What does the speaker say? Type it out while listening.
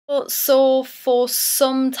So for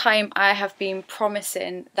some time I have been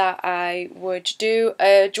promising that I would do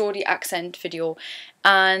a Geordie accent video,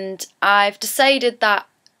 and I've decided that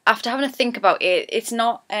after having a think about it, it's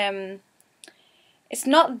not that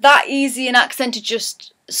easy an accent to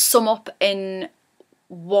just sum up in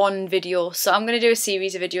one video. So I'm going to do a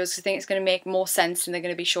series of videos because I think it's going to make more sense and they're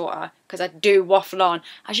going to be shorter, because I do waffle on,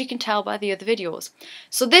 as you can tell by the other videos.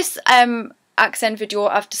 So this accent video,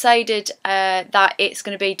 I've decided that it's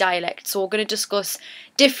going to be dialect. So we're going to discuss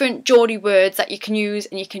different Geordie words that you can use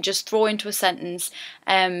and you can just throw into a sentence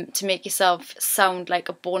to make yourself sound like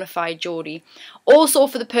a bona fide Geordie. Also,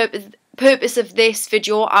 for the purpose of this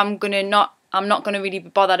video, I'm not going to really be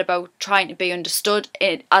bothered about trying to be understood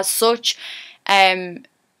as such. I'm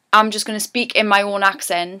just going to speak in my own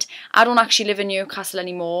accent. I don't actually live in Newcastle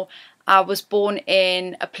anymore. I was born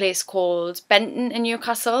in a place called Benton in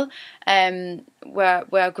Newcastle, where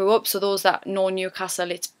I grew up. So those that know Newcastle,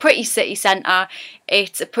 it's pretty city centre.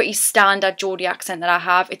 It's a pretty standard Geordie accent that I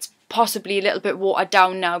have. It's possibly a little bit watered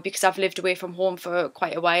down now because I've lived away from home for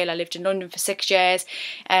quite a while. I lived in London for 6 years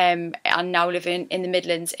and now living in the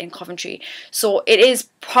Midlands in Coventry. So it is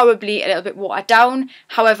probably a little bit watered down.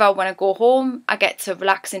 However, when I go home, I get to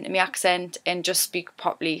relax into my accent and just speak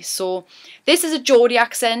properly. So this is a Geordie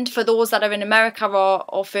accent for those that are in America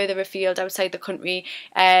or further afield outside the country.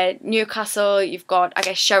 Newcastle, you've got, I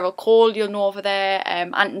guess, Cheryl Cole, you'll know over there,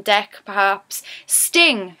 Ant Deck perhaps.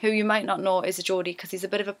 Sting, who you might not know is a Geordie because he's a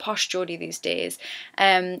bit of a posh Geordie these days.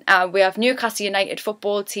 We have Newcastle United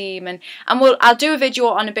football team, and I'll do a video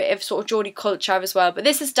on a bit of sort of Geordie culture as well. But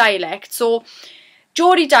this is dialect. So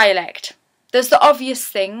Geordie dialect, there's the obvious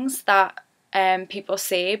things that people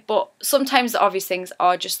say, but sometimes the obvious things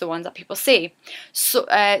are just the ones that people say. So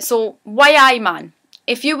why I man.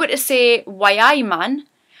 If you were to say why I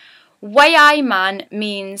man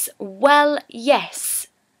means well yes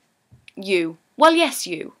you. Well yes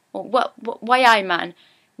you. Or why I man.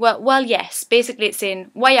 Well, yes. Basically, it's saying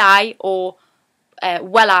why I, or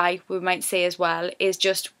well I, we might say as well, is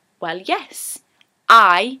just well yes.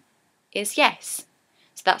 I is yes.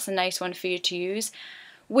 So that's a nice one for you to use.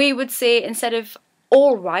 We would say, instead of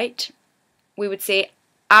all right, we would say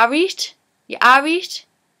alright. You alright?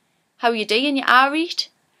 How you doing? You alright?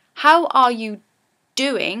 How are you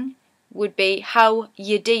doing would be how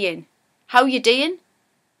you doing. How you doing?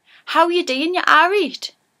 How you doing? You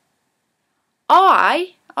alright?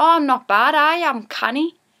 Oh, I'm not bad. I am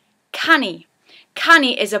canny. Canny.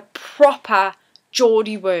 Canny is a proper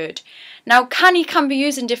Geordie word. Now, canny can be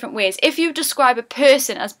used in different ways. If you describe a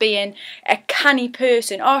person as being a canny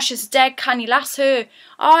person, oh, she's dead canny, lass her.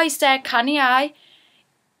 Oh, he's dead canny, aye.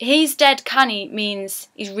 He's dead canny means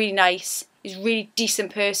he's really nice. He's a really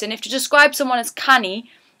decent person. If to describe someone as canny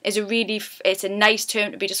is it's a nice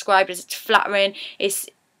term to be described as. It's flattering. It's,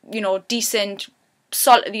 you know, decent,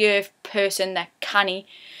 salt of the earth person. They're canny.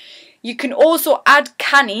 You can also add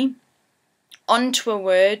canny onto a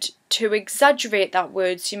word to exaggerate that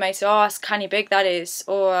word. So you might say, oh, that's canny big, that is.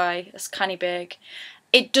 Oh, aye, that's canny big.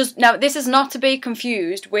 It does. Now, this is not to be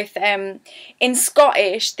confused with, in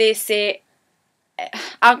Scottish, they say,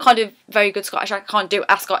 I can't do very good Scottish. I can't do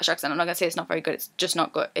a Scottish accent. I'm not going to say it's not very good. It's just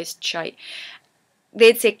not good. It's shite.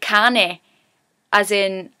 They'd say canny, as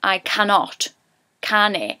in I cannot.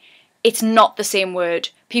 Canny. It's not the same word.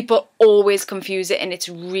 People always confuse it and it's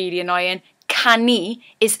really annoying. Canny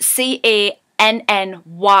is C-A-N-N-Y.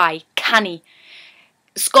 Canny.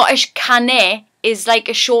 Scottish canny is like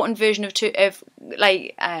a shortened version of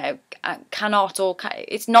cannot, or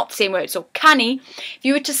it's not the same word. So canny, if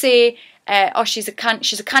you were to say, oh, she's a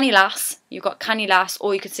canny lass, you've got canny lass,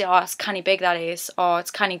 or you could say, oh, it's canny big, that is, or it's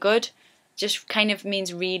canny good. Just kind of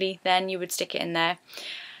means really, then you would stick it in there.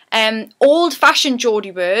 Old-fashioned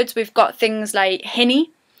Geordie words, we've got things like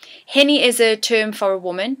hinny. Hinny is a term for a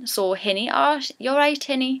woman, so hinny, oh, you're right,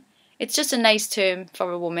 hinny. It's just a nice term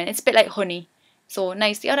for a woman. It's a bit like honey, so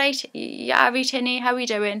nice, you're right, yeah, right, hinny, how are you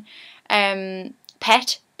doing?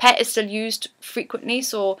 Pet is still used frequently,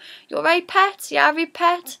 so you're right, pet, yeah, right,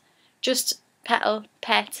 pet. Just petal,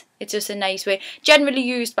 pet. It's just a nice way. Generally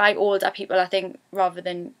used by older people, I think, rather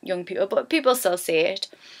than young people, but people still say it.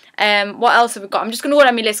 What else have we got? I'm just going to go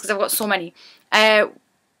down my list because I've got so many.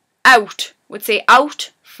 Out. Would say out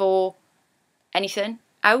for anything.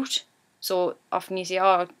 Out. So often you say,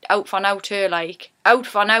 oh, out for now her, like out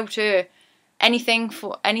for now her. Anything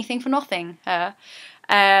for nothing.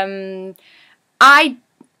 Instead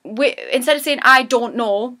of saying I don't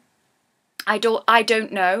know, I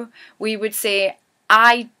don't know, we would say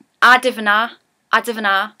I divna.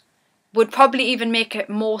 Would probably even make it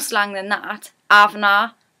more slang than that.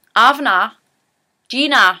 Avna,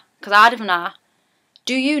 Gina, because I divna.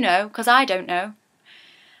 Do you know? Because I don't know.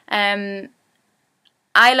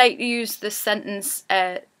 I like to use the sentence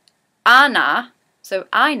ana, so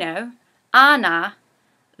I know, ana,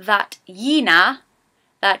 that ye na,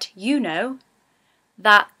 that you know,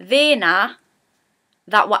 that they na,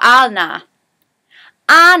 that wa al na.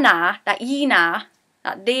 Ana, that ye na,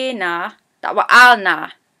 that they na, that wa al na.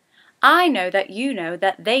 I know, that you know,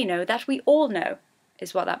 that they know, that we all know,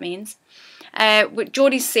 is what that means.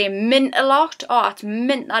 Geordie's say mint a lot. Oh, it's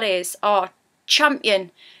mint, that is. Oh,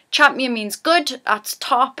 champion. Champion means good. That's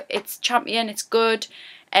top. It's champion. It's good.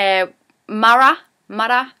 Mara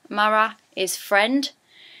is friend.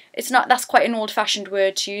 It's not. That's quite an old-fashioned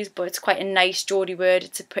word to use, but it's quite a nice Geordie word.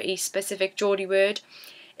 It's a pretty specific Geordie word.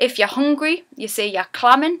 If you're hungry, you say you're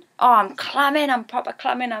clamming. Oh, I'm clamming. I'm proper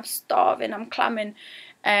clamming. I'm starving. I'm clamming.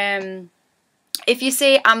 If you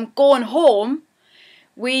say I'm going home,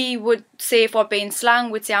 we would say, if we're being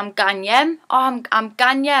slang, we'd say I'm ganyem. Oh, I'm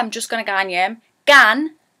ganyem. I'm just gonna ganyem.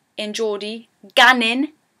 Gan in Geordie,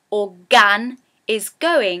 ganin or gan is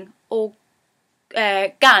going, or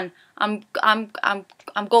gan. I'm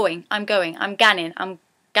going. I'm ganning. I'm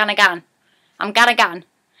gonna gan. I'm gonna gan.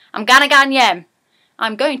 I'm gonna ganyem.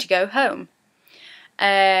 I'm going to go home.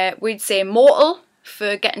 We'd say mortal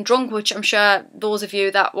for getting drunk, which I'm sure those of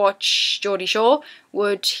you that watch Geordie Show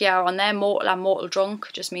would hear on there. Mortal, I'm mortal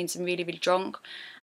drunk, just means I'm really, really drunk.